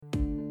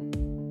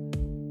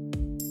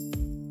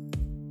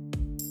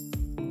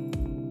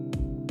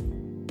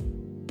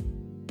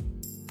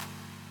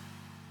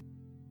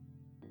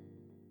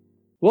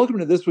Welcome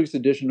to this week's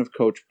edition of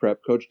Coach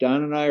Prep. Coach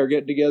Don and I are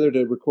getting together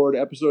to record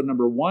episode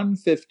number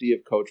 150 of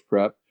Coach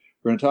Prep.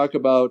 We're going to talk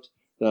about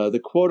the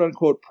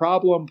quote-unquote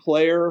problem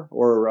player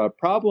or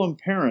problem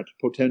parent,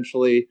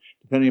 potentially,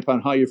 depending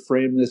upon how you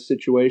frame this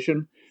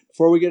situation.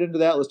 Before we get into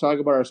that, let's talk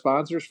about our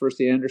sponsors. First,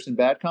 the Anderson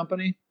Bat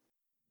Company.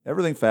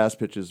 Everything Fast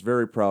Pitch is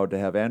very proud to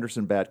have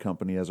Anderson Bat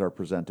Company as our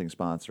presenting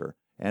sponsor.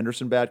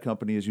 Anderson Bat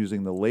Company is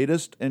using the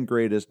latest and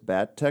greatest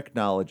bat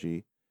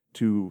technology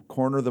to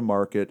corner the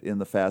market in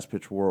the fast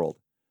pitch world.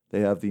 They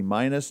have the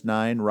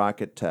 -9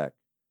 Rocket Tech,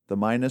 the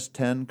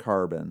 -10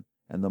 Carbon,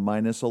 and the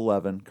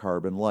 -11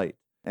 Carbon Light.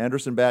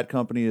 Anderson Bat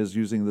Company is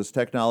using this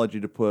technology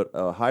to put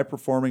a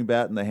high-performing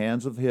bat in the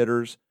hands of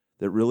hitters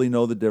that really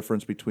know the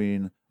difference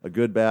between a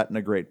good bat and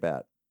a great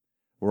bat.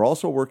 We're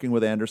also working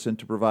with Anderson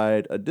to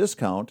provide a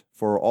discount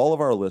for all of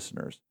our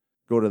listeners.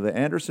 Go to the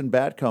Anderson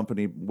Bat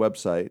Company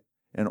website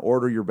and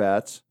order your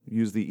bats.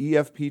 Use the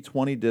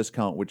EFP20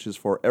 discount, which is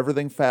for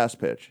everything fast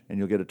pitch, and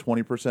you'll get a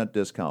 20%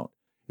 discount.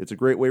 It's a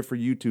great way for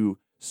you to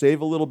save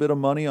a little bit of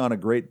money on a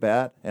great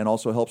bat and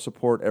also help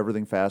support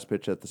everything fast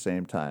pitch at the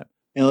same time.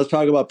 And let's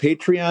talk about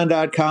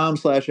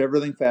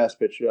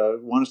patreon.com/everythingfastpitch. I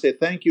want to say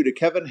thank you to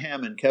Kevin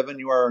Hammond. Kevin,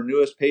 you are our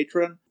newest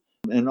patron.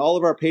 And all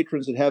of our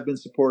patrons that have been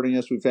supporting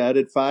us, we've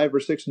added 5 or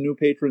 6 new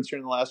patrons here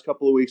in the last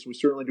couple of weeks. We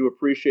certainly do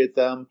appreciate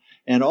them.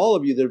 And all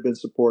of you that have been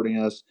supporting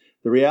us.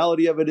 The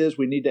reality of it is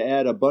we need to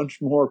add a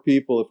bunch more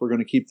people if we're going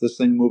to keep this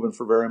thing moving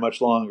for very much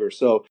longer.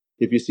 So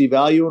if you see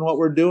value in what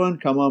we're doing,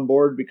 come on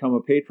board, become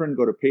a patron,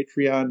 go to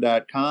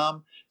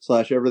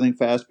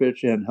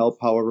patreon.com/everythingfastpitch and help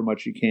however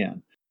much you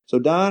can. So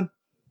Don,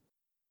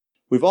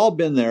 we've all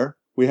been there.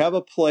 We have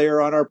a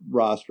player on our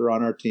roster,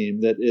 on our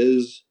team that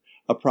is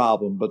a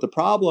problem, but the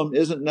problem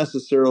isn't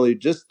necessarily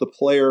just the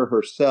player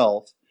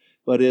herself,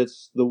 but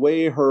it's the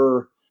way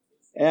her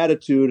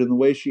attitude and the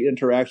way she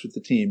interacts with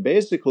the team.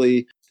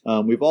 Basically,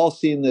 we've all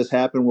seen this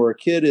happen where a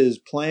kid is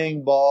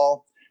playing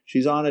ball,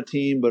 she's on a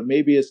team, but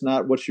maybe it's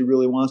not what she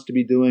really wants to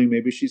be doing.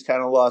 Maybe she's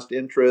kind of lost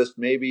interest.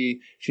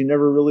 Maybe she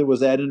never really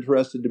was that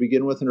interested to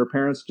begin with, and her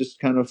parents just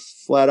kind of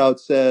flat out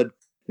said,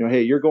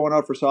 hey, you're going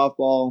out for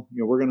softball,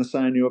 we're going to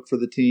sign you up for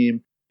the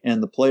team.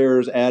 And the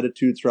players'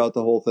 attitude throughout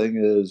the whole thing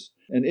is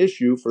an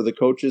issue for the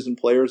coaches and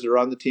players that are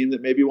on the team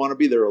that maybe want to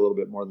be there a little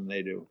bit more than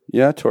they do.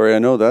 Yeah, Tori, I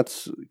know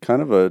that's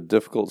kind of a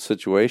difficult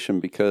situation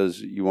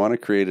because you want to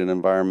create an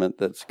environment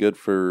that's good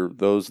for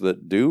those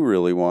that do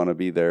really want to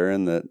be there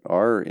and that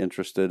are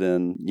interested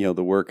in,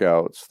 the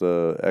workouts,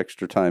 the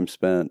extra time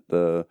spent,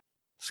 the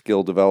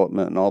skill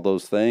development and all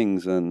those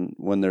things. And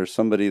when there's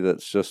somebody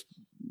that's just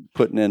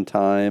putting in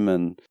time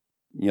and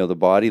the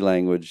body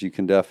language, you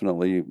can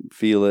definitely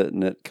feel it,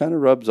 and it kind of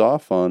rubs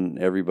off on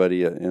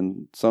everybody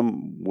in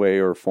some way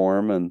or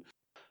form. And,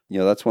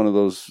 that's one of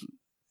those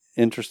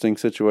interesting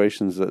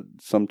situations that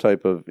some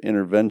type of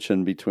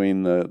intervention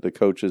between the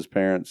coaches,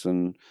 parents,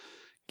 and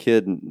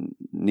kid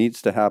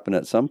needs to happen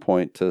at some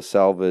point to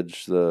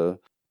salvage the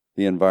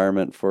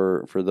environment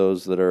for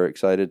those that are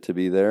excited to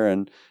be there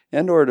and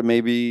or to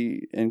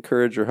maybe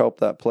encourage or help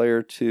that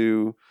player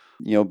to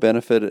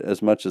benefit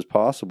as much as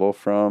possible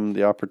from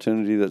the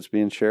opportunity that's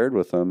being shared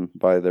with them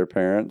by their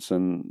parents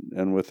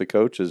and with the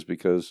coaches,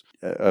 because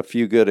a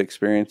few good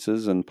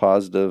experiences and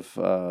positive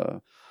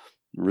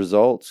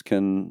results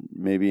can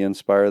maybe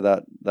inspire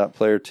that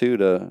player too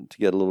to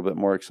get a little bit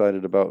more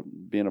excited about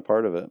being a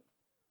part of it.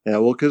 Yeah,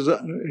 well, because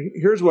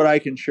here's what I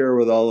can share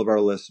with all of our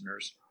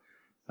listeners.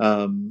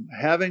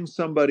 Having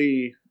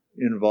somebody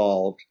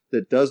involved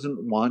that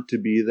doesn't want to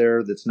be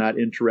there, that's not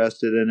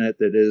interested in it,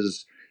 that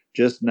is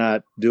just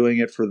not doing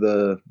it for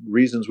the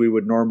reasons we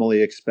would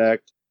normally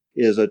expect,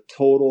 is a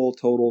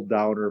total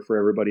downer for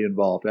everybody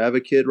involved. I have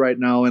a kid right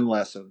now in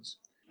lessons,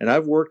 and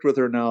I've worked with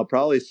her now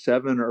probably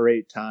 7 or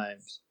 8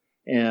 times.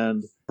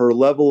 And her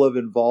level of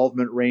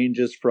involvement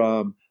ranges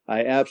from,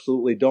 I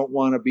absolutely don't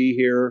want to be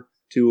here,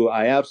 to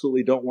I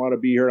absolutely don't want to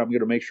be here. I'm going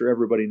to make sure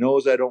everybody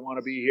knows I don't want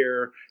to be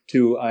here,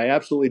 to I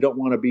absolutely don't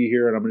want to be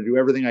here, and I'm going to do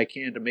everything I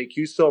can to make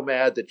you so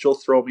mad that you'll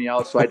throw me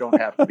out so I don't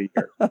have to be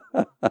here.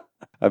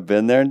 I've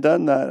been there and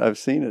done that. I've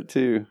seen it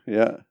too.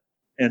 Yeah.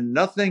 And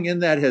nothing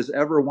in that has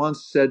ever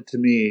once said to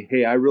me,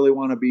 hey, I really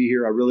want to be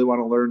here. I really want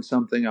to learn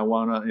something. I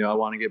want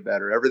to get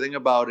better. Everything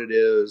about it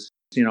is,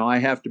 I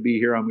have to be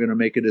here. I'm going to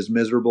make it as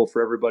miserable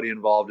for everybody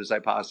involved as I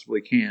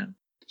possibly can.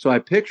 So I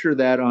picture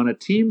that on a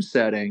team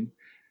setting.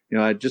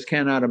 I just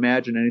cannot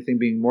imagine anything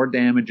being more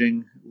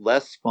damaging,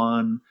 less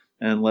fun,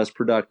 and less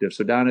productive.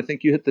 So Don, I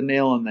think you hit the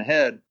nail on the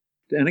head.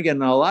 And again,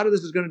 now a lot of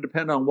this is going to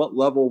depend on what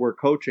level we're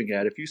coaching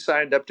at. If you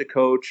signed up to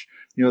coach,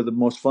 the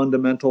most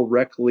fundamental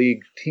rec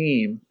league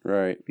team,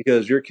 right,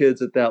 because your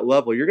kid's at that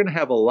level, you're going to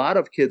have a lot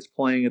of kids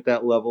playing at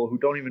that level who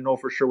don't even know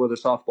for sure whether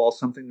softball is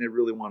something they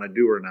really want to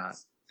do or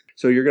not.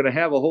 So you're going to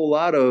have a whole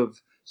lot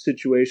of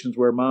situations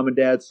where mom and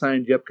dad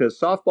signed you up because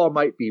softball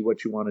might be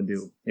what you want to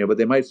do, but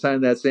they might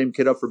sign that same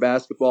kid up for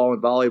basketball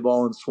and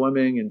volleyball and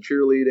swimming and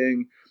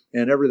cheerleading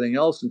and everything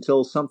else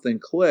until something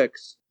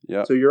clicks.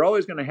 Yeah. So you're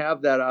always going to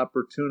have that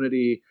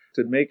opportunity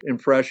to make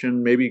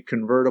impression, maybe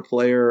convert a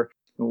player,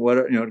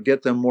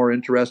 get them more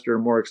interested or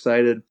more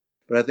excited.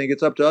 But I think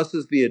it's up to us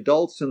as the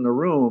adults in the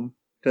room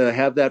to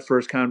have that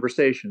first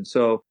conversation.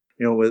 So,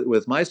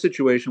 with my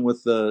situation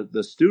with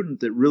the student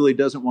that really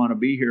doesn't want to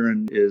be here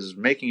and is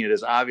making it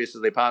as obvious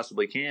as they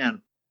possibly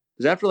can,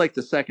 is after like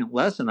the second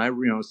lesson, I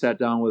sat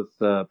down with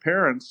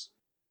parents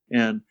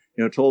and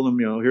told them,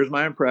 here's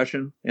my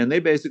impression, and they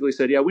basically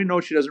said, yeah, we know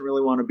she doesn't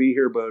really want to be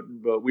here,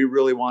 but we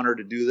really want her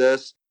to do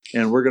this,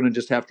 and we're going to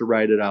just have to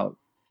write it out.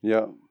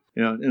 Yeah.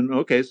 And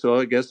okay, so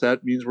I guess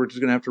that means we're just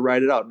going to have to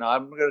write it out. Now,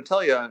 I'm going to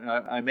tell you,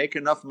 I make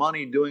enough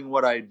money doing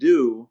what I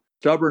do,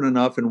 stubborn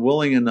enough and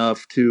willing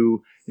enough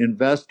to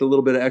invest a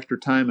little bit of extra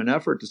time and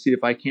effort to see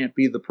if I can't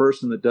be the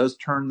person that does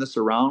turn this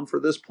around for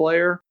this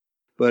player.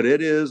 But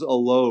it is a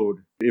load.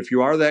 If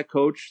you are that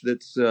coach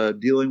that's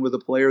dealing with a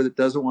player that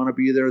doesn't want to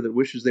be there, that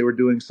wishes they were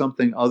doing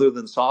something other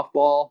than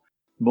softball,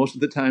 most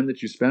of the time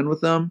that you spend with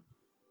them,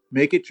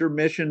 make it your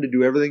mission to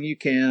do everything you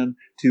can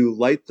to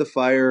light the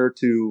fire,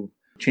 to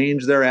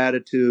change their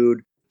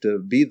attitude, to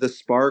be the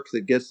spark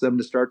that gets them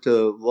to start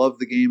to love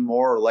the game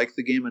more or like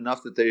the game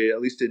enough that they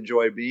at least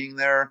enjoy being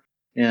there,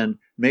 and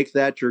make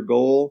that your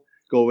goal.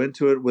 Go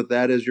into it with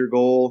that as your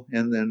goal.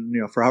 And then,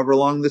 for however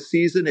long the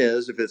season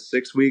is, if it's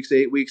 6 weeks,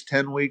 8 weeks,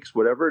 10 weeks,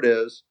 whatever it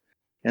is.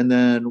 And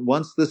then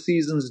once the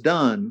season's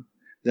done,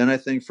 then I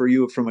think for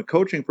you from a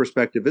coaching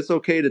perspective, it's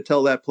okay to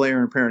tell that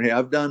player and parent, hey,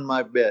 I've done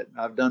my bit.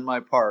 I've done my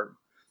part.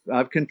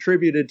 I've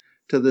contributed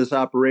to this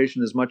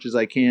operation as much as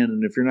I can.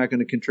 And if you're not going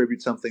to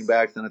contribute something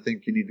back, then I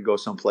think you need to go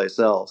someplace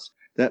else.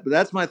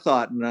 That's my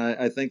thought. And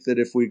I think that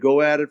if we go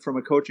at it from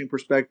a coaching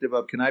perspective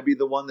of, can I be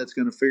the one that's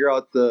going to figure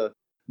out the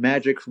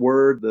magic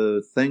word,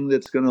 the thing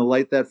that's going to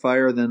light that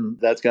fire, then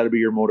that's got to be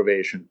your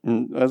motivation.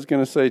 And I was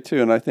going to say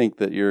too, and I think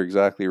that you're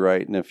exactly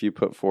right. And if you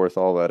put forth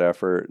all that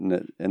effort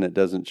and it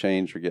doesn't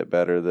change or get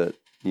better, that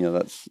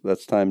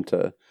that's time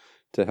to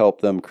help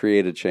them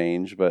create a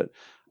change. But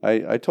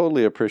I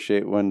totally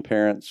appreciate when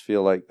parents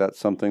feel like that's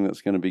something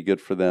that's going to be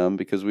good for them,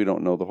 because we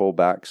don't know the whole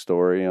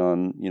backstory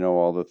on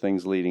all the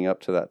things leading up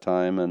to that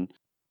time. And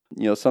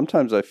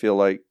sometimes I feel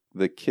like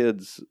the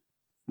kids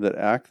that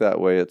act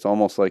that way, it's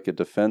almost like a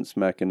defense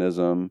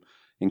mechanism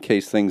in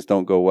case things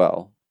don't go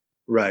well.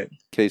 Right. In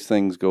case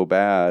things go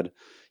bad,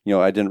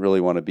 I didn't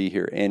really want to be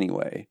here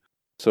anyway.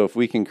 So if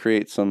we can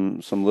create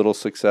some little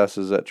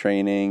successes at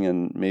training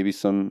and maybe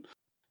some,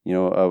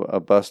 a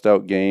bust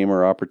out game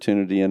or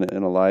opportunity in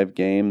a live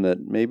game,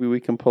 that maybe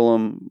we can pull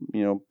them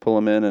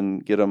in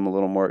and get them a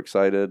little more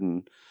excited,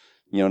 and,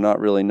 not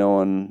really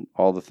knowing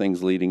all the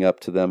things leading up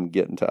to them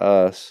getting to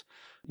us,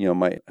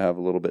 might have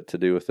a little bit to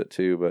do with it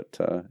too. But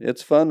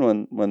it's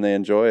fun when they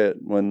enjoy it,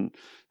 when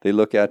they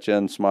look at you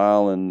and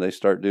smile and they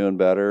start doing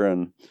better.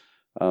 And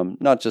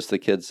not just the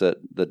kids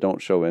that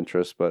don't show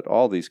interest, but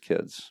all these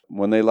kids,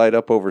 when they light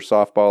up over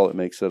softball, it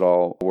makes it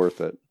all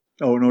worth it.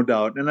 Oh, no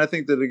doubt. And I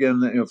think that,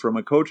 again, from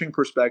a coaching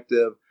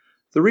perspective,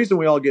 the reason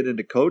we all get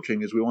into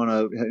coaching is we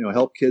want to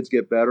help kids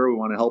get better. We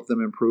want to help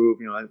them improve.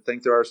 I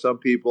think there are some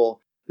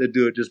people that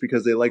do it just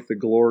because they like the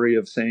glory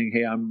of saying,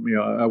 hey, I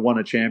won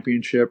a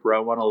championship, or I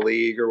won a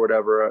league, or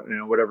whatever,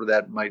 whatever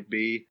that might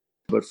be.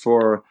 But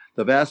for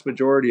the vast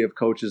majority of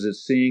coaches,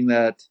 it's seeing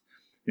that,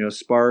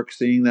 spark,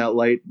 seeing that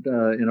light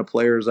in a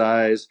player's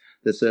eyes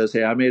that says,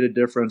 hey, I made a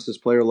difference. This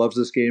player loves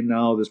this game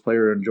now. This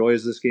player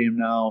enjoys this game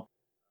now.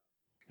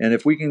 And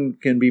if we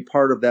can be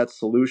part of that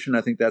solution,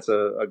 I think that's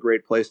a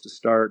great place to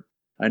start.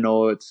 I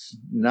know it's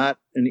not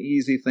an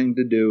easy thing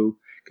to do,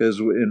 because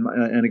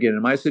in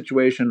my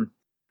situation,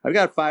 I've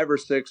got 5 or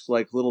 6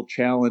 like little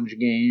challenge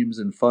games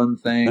and fun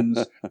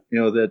things,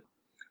 that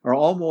are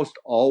almost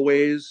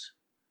always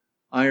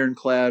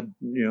ironclad.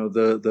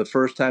 The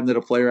first time that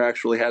a player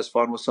actually has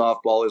fun with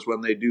softball is when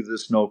they do the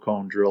snow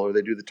cone drill, or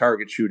they do the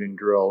target shooting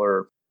drill,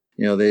 or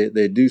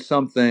they do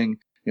something.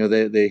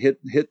 They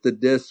hit the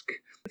disc,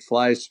 it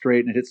flies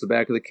straight and it hits the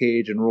back of the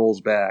cage and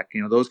rolls back.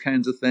 Those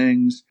kinds of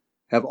things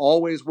have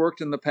always worked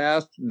in the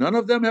past. None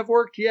of them have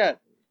worked yet,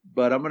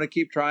 but I'm going to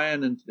keep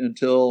trying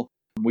until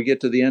we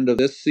get to the end of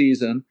this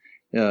season.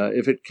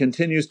 If it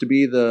continues to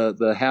be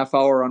the half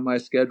hour on my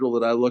schedule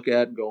that I look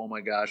at and go, oh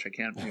my gosh, I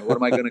can't, what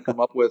am I going to come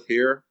up with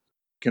here?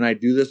 Can I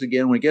do this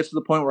again? When it gets to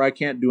the point where I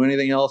can't do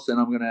anything else, then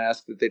I'm going to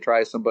ask that they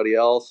try somebody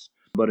else.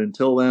 But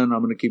until then,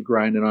 I'm going to keep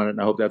grinding on it,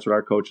 and I hope that's what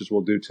our coaches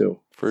will do too.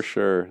 For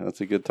sure.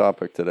 That's a good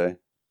topic today.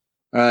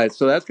 All right,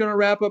 so that's going to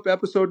wrap up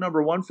episode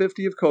number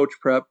 150 of Coach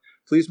Prep.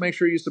 Please make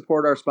sure you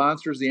support our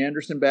sponsors, the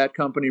Anderson Bat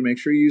Company. Make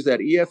sure you use that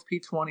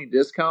EFP20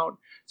 discount.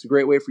 It's a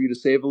great way for you to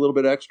save a little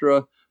bit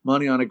extra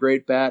money on a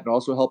great bat and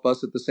also help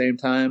us at the same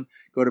time.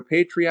 Go to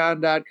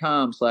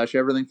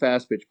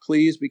patreon.com/everythingfastpitch.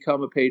 Please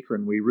become a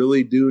patron. We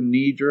really do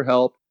need your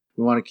help.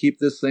 We want to keep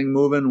this thing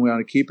moving. We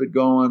want to keep it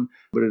going.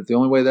 But the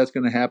only way that's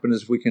going to happen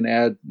is if we can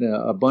add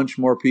a bunch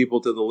more people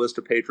to the list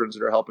of patrons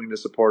that are helping to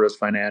support us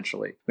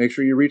financially. Make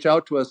sure you reach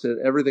out to us at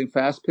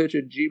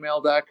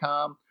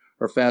everythingfastpitch@gmail.com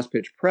or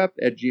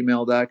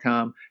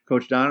fastpitchprep@gmail.com.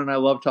 Coach Don and I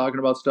love talking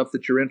about stuff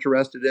that you're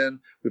interested in.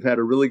 We've had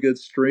a really good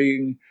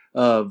string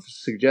of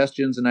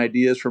suggestions and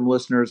ideas from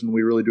listeners, and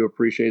we really do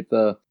appreciate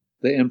the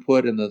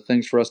input and the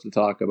things for us to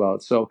talk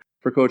about. So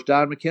For Coach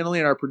Don McKinley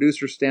and our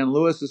producer Stan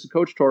Lewis, this is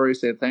Coach Torrey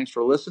saying thanks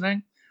for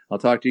listening. I'll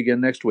talk to you again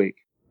next week.